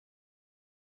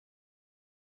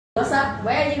that?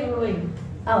 Where are you going?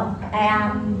 Oh, I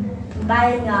am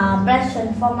buying a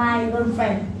present for my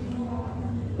girlfriend.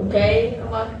 Okay,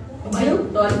 you?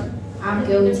 Tuấn? I'm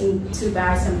going to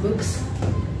buy some books.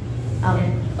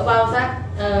 Okay. About that,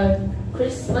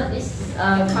 Christmas is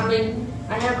coming.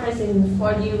 I have a question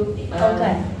for you.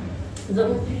 Okay.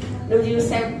 Do you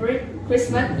celebrate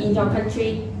Christmas in your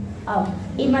country? Oh,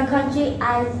 in my country,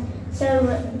 I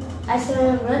celebrate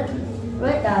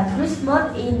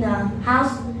Christmas in the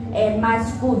house and my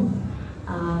school.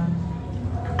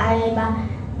 I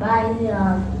buy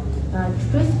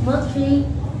Christmas tree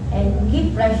and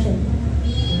give present.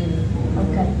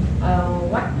 Okay.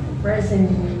 What present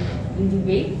did you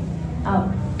give? Oh,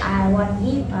 I want to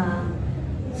give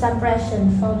some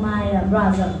present for my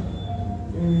brother.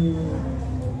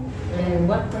 And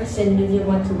what present do you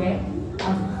want to get?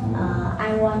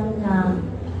 I want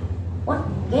what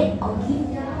get or give?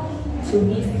 To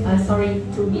give. Sorry,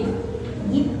 to give.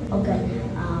 Give. Okay.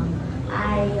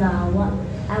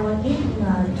 I want give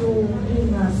to him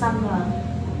some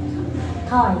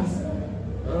toys.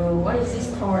 What is this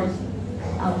toys?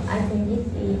 I think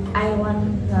I want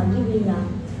give him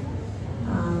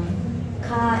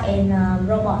car and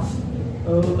robots. A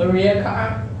real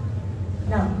car?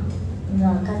 No, the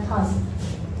car toys.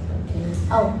 Okay.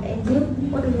 Oh, and you?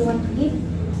 What do you want to give?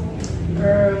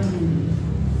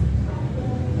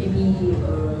 Maybe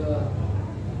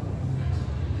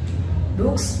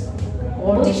books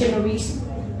or dictionaries.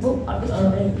 Book or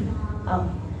dictionary. Oh,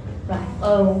 right.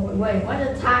 Wait, what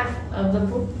the type of the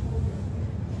book?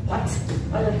 What the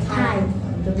type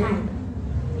of the book?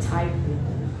 Type.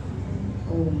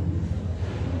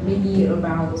 Maybe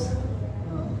about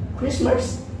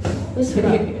Christmas.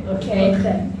 Okay. Okay.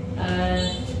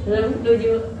 Do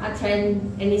you attend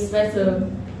any special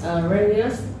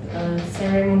religious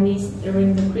ceremonies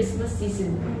during the Christmas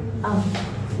season?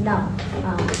 No.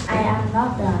 I am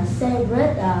not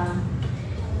celebrate. I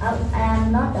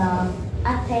am not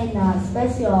attend a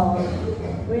special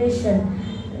religion.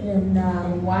 And,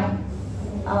 Why?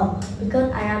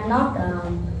 Because I am not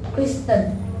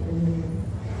Christian.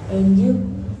 And you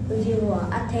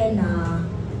attend a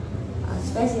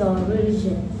special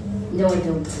religion? No, I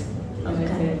don't.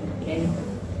 Okay.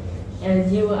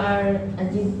 And you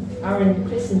aren't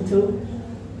Christian too?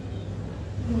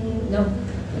 No.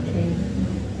 Okay.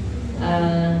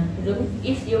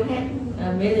 If you had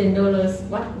 $1 million,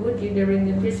 what would you do during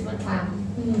the Christmas time?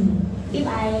 If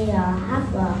I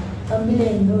have $1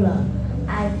 million,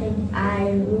 I think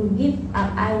I will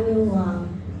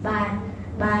buy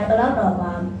a lot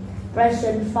of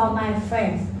presents for my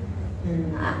friends.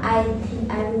 I think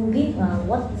I will give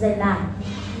what they like.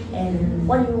 And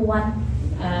what do you want?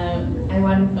 I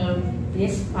want a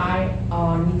PS5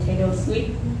 or Nintendo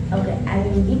Switch. Okay, I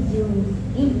will give you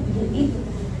it.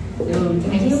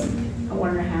 Thanks. I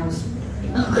want a house.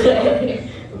 Okay.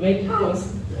 Big house.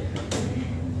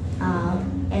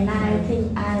 And I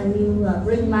think I will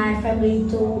bring my family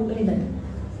to England.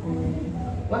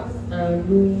 What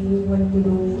do you want to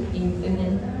do in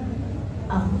England?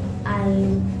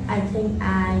 I think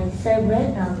I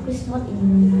celebrate Christmas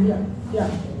in here.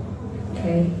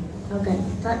 Okay. Okay.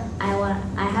 So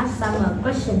I have some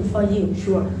question for you.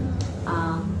 Sure.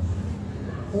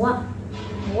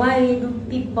 Why do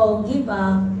people give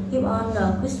on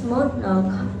the Christmas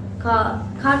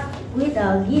card with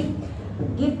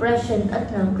give present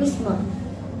at Christmas?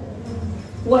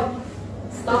 What?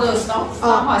 Stop.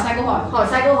 Hỏi sai câu hỏi. Hỏi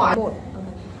sai câu hỏi. Okay.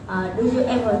 Do you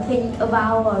ever think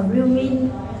about real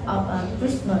meaning of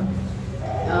Christmas?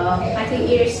 I think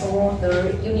it is for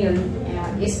the union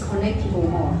and it's connect people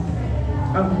more.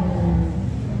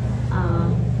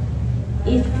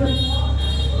 Do you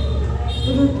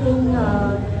think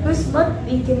Christmas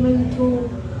becoming too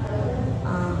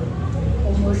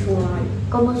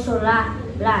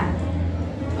commercialized?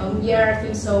 Yeah, I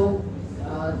think so.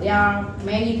 There are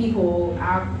many people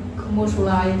are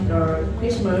commercialize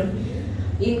Christmas.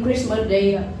 In Christmas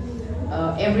day,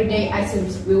 everyday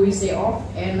items will be sale off,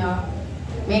 and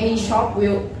many shops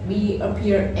will be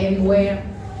appear everywhere.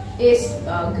 It's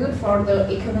good for the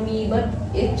economy, but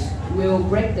it will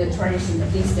break the tradition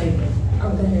of this day.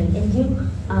 Okay, and you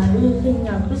do you think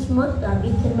Christmas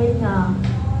becoming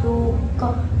too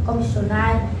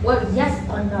commercialized? What? Yes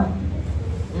or no?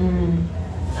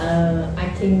 I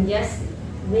think yes,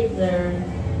 with the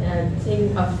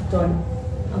thing of Tuấn.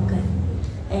 Okay,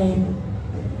 and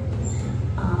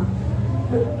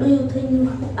do you think?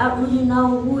 Do you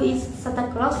know who is Santa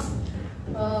Claus?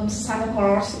 Santa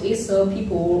Claus is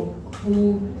people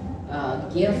who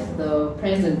give the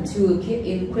present to a kid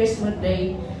in Christmas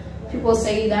day. People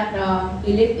say that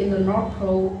he lived in the North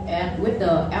Pole and with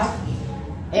the elf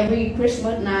every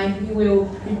Christmas night he will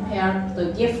prepare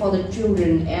the gift for the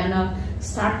children and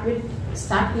start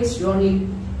his journey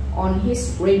on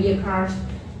his reindeer cart.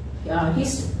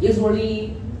 His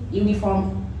usually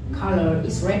uniform color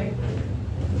is red.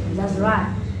 That's right.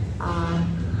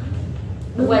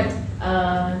 Wait,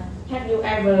 have you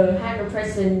ever had a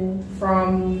present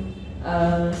from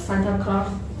Santa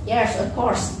Claus? Yes, of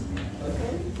course.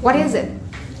 Okay. What is it?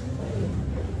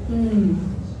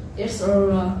 It's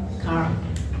a car.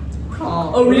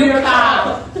 A real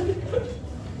car.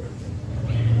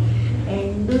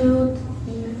 And do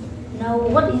you know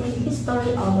what is the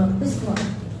history of Christmas?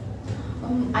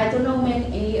 I don't know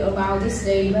many about this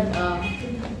day, but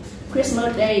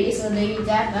Christmas Day is a day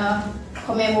that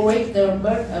commemorates the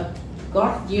birth of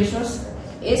God Jesus.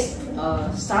 It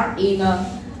starts in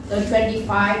the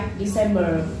 25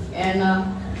 December and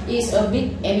is a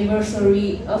big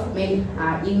anniversary of in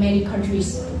many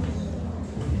countries.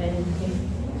 Okay.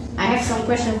 I have some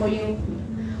question for you.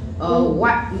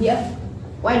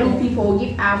 Why do people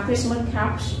give out Christmas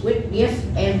cards with gifts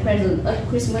and presents at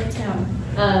Christmas time?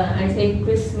 I think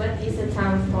Christmas is a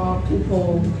time for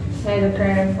people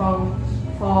celebrate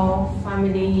for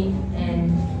family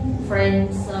and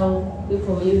friends. So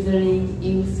people usually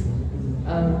use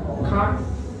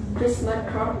Christmas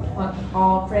card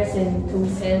or present to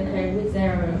celebrate with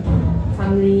their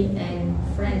family and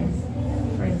friends.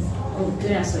 Oh,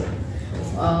 good answer.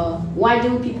 Why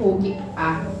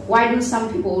do some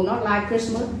people not like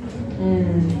Christmas?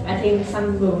 I think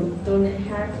some people don't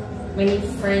have many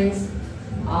friends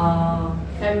or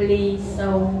family,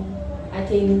 so I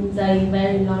think they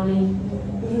very lonely.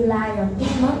 Do you like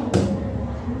Christmas?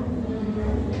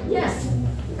 Yes,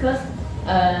 because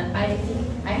I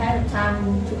have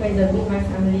time together with my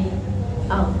family.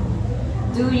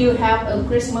 Do you have a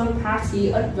Christmas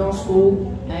party at your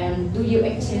school and do you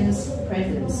exchange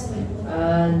presents?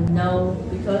 No,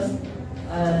 because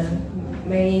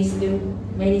many students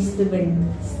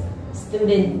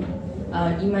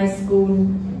in my school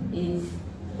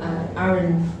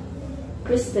aren't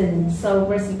Christian, so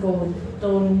basically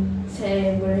don't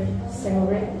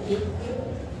celebrate it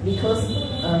because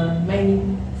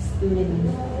many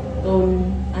students don't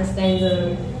understand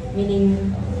the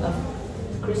meaning of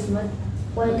Christmas.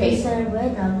 When you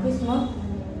celebrate Christmas?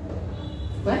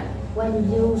 What?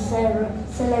 When you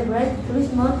celebrate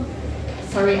Christmas?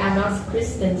 Sorry, I'm not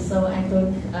Christian, so I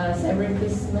don't celebrate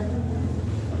Christmas.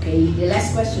 Okay, the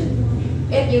last question.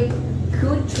 If you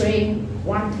could change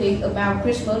one thing about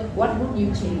Christmas, what would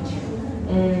you change?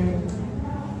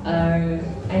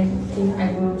 I think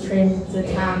I will change the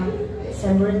time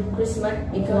celebrate Christmas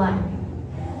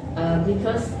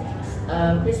because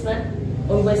Christmas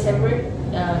always celebrate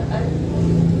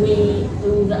we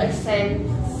do the exam,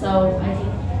 so I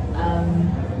think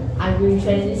I will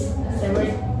change this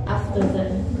celebrate after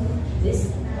this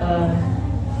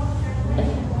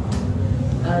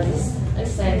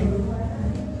exam.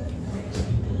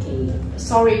 Okay.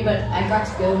 Sorry, but I got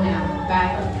to go now.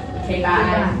 Bye. Okay, Bye.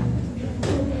 bye.